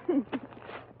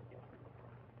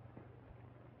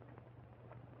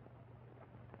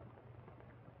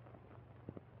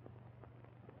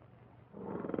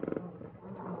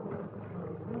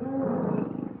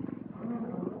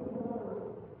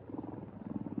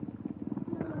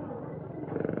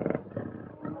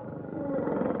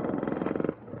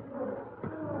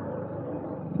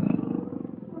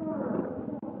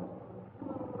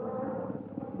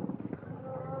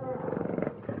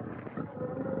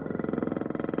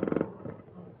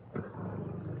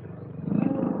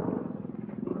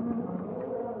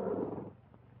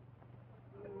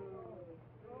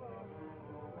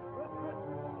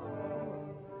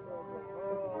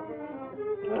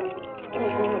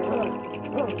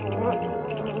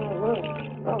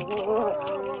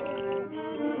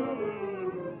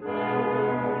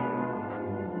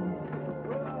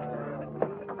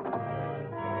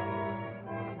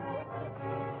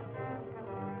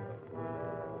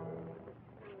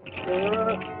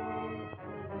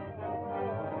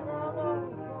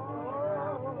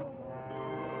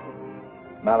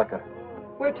 Malika.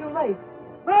 We're too late.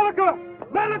 Malika!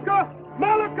 Malika!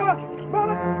 Malika!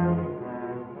 Malika!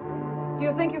 Do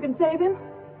you think you can save him?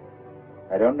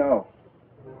 I don't know.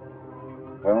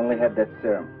 I only had that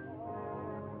serum.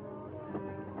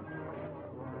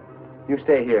 You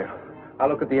stay here. I'll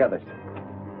look at the others.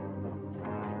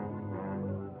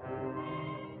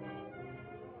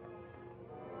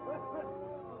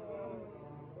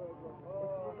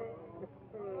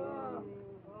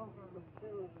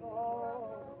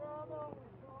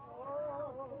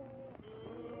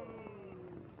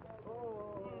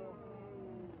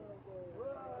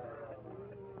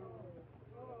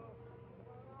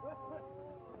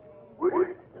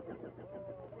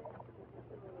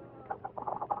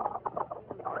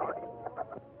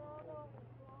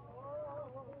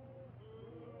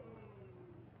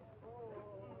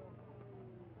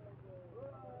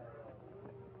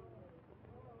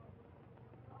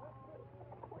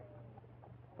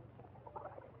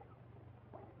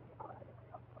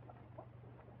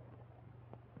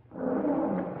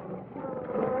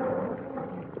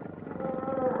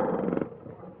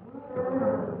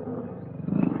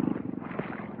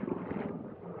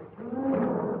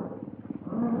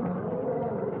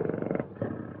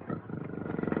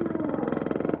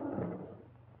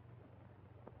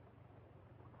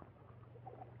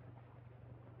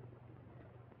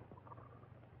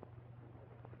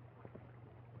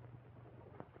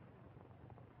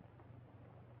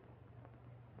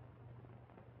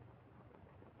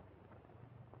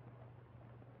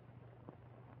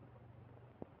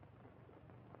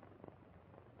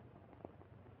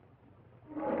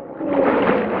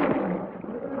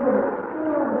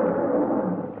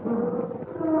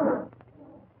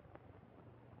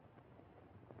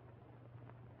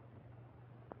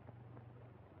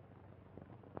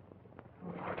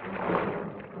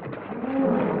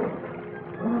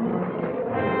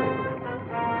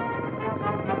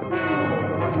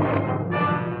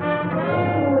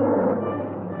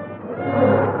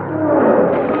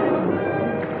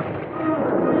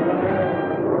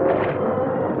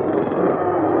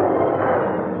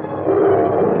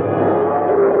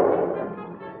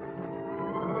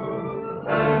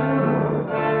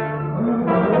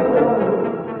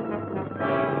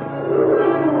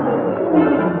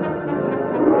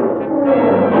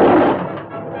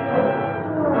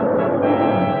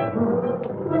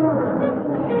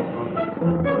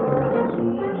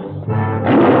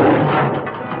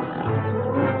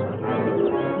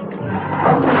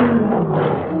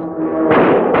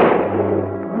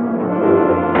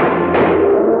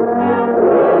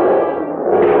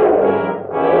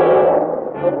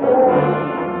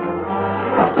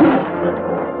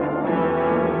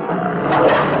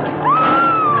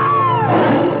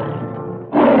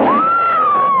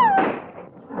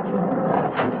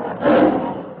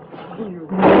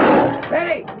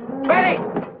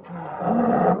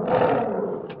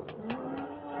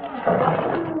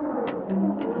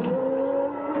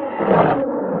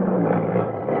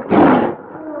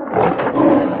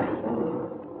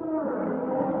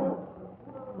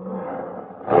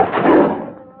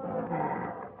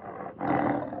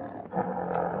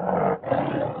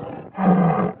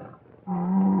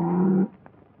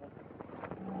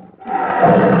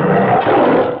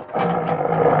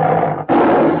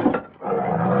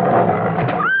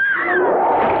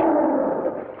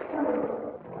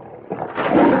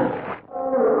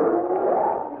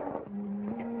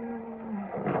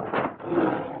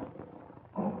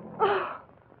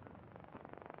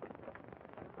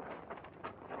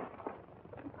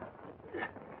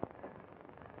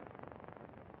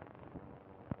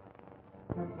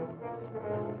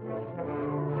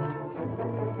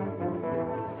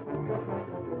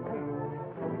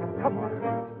 Come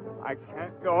on. I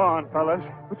can't go on, fellas.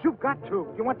 But you've got to.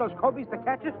 You want those Cobies to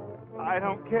catch it? I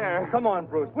don't care. Come on,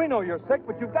 Bruce. We know you're sick,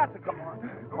 but you've got to come on.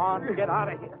 Come on, get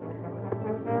out of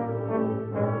here.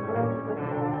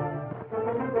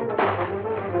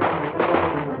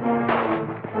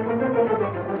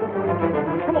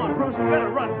 Come on, Bruce. We better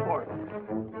run for it.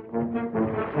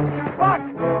 Buck!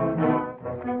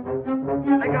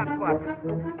 I got Buck.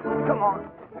 Come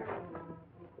on.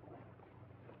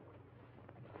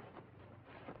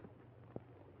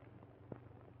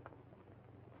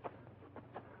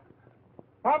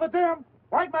 Father Jim,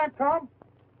 white man come.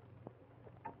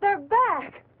 They're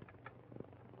back.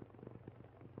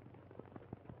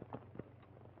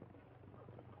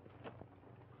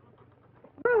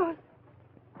 Bruce.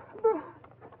 Bruce.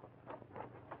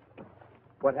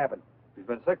 What happened? He's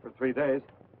been sick for 3 days.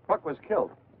 Buck was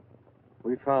killed.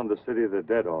 We found the city of the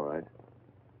dead, all right.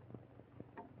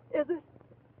 Is it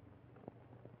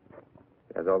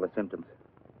Has all the symptoms.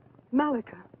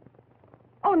 Malika?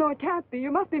 Oh, no, it can't be.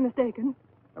 You must be mistaken.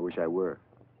 I wish I were.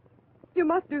 You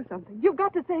must do something. You've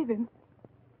got to save him.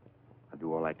 I'll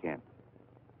do all I can.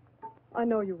 I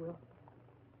know you will.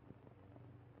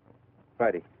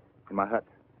 Friday, in my hut.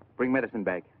 Bring medicine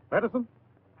bag. Medicine?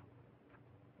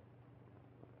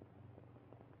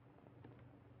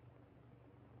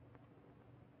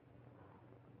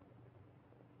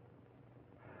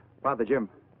 Father Jim,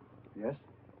 Yes?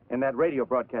 in that radio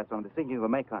broadcast on the sinking of the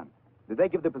Macon, did they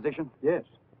give the position? Yes.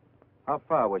 How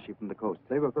far was she from the coast?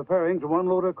 They were preparing to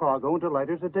unload her cargo into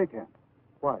lighters at Deccan.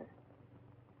 Why?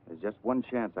 There's just one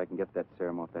chance I can get that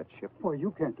serum off that ship. Well,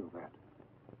 you can't do that.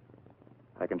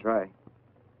 I can try.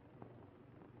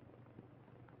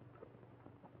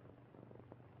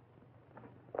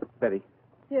 Betty,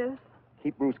 Yes?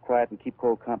 keep Bruce quiet and keep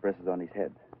cold compresses on his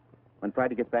head. When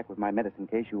Friday gets back with my medicine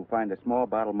case, you'll find a small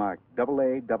bottle marked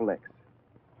AA XX.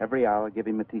 Every hour, give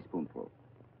him a teaspoonful.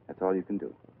 That's all you can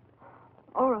do.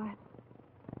 All right.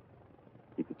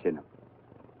 Keep your chin up.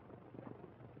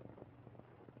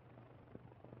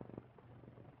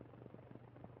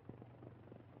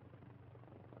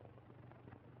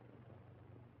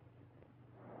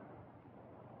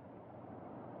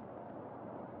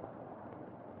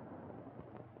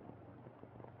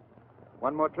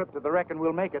 One more trip to the wreck and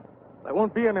we'll make it. There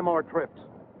won't be any more trips.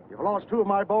 You've lost 2 of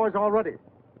my boys already.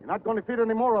 You're not going to feed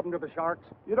any more of them to the sharks.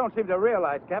 You don't seem to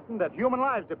realize, Captain, that human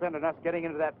lives depend on us getting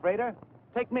into that freighter.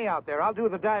 Take me out there. I'll do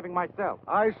the diving myself.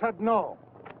 I said no.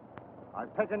 I'm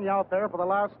taking you out there for the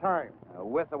last time.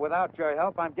 With or without your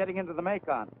help, I'm getting into the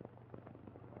Macon.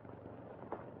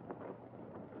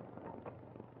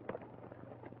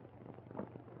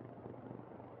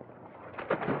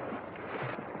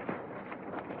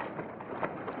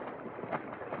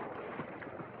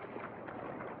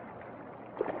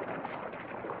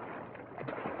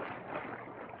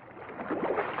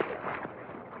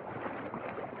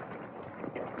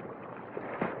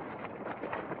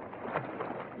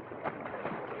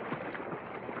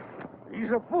 He's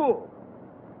a fool.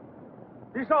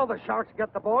 He saw the sharks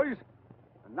get the boys,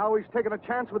 and now he's taking a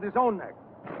chance with his own neck.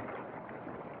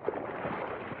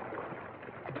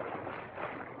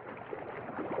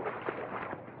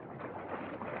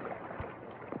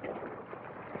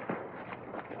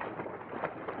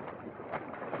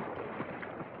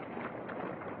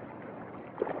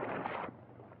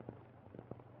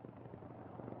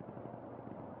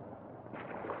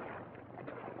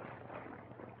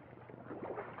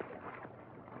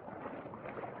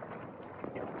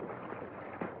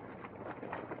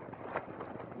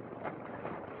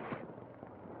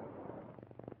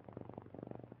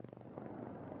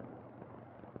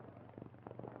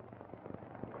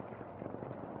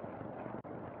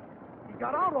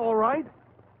 Got out all right.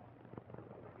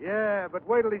 Yeah, but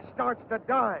wait till he starts to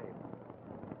dive.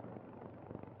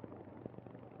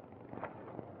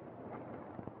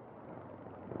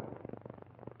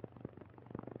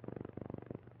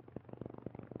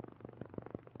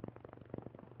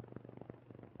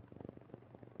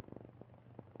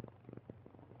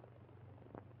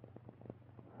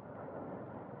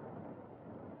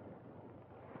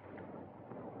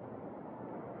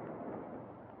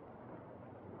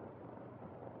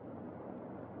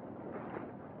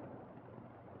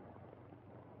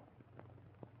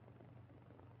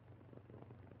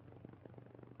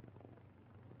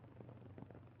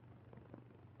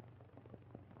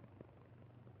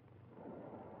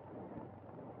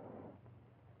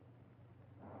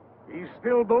 He's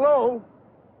still below.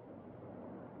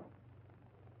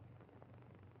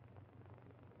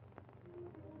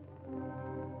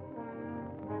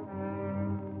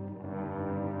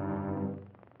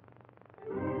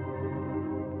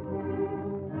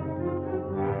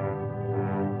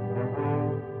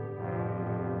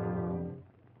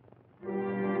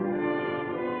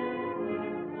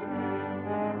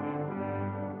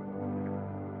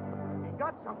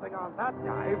 something on that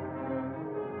dive.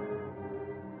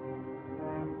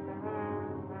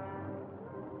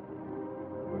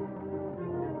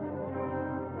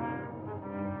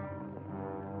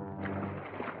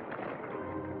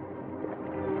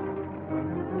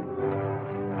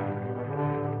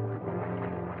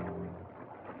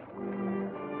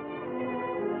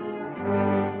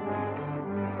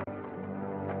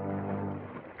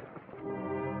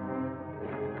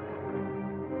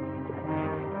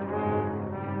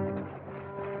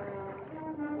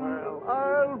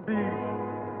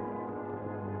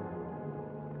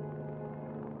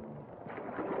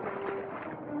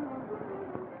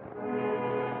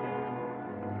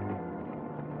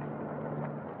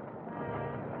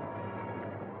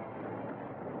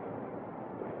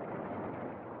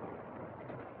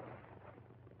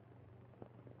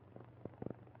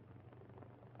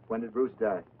 When did Bruce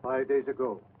die? 5 days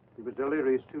ago. He was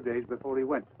delirious 2 days before he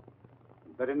went.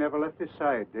 Betty never left his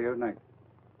side, day or night.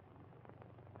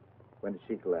 When did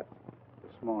she collapse?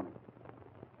 This morning.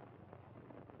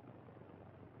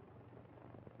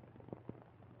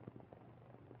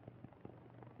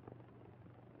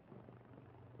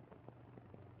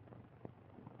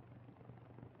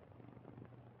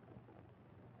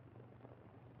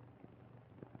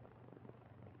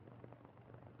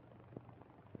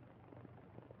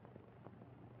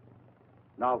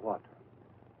 Now what?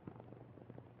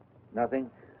 Nothing,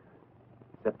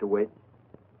 except to wait.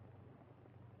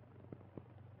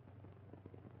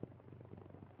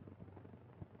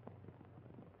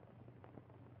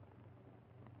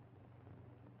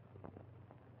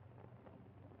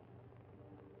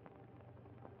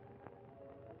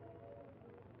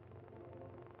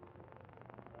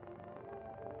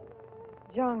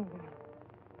 Junga.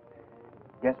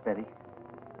 Yes, Betty.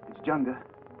 It's Junga.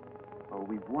 Oh,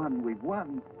 we've won, we've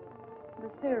won. The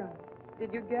serum.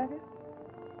 Did you get it?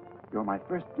 You're my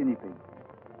first guinea pig.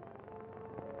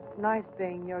 Nice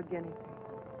being your guinea pig.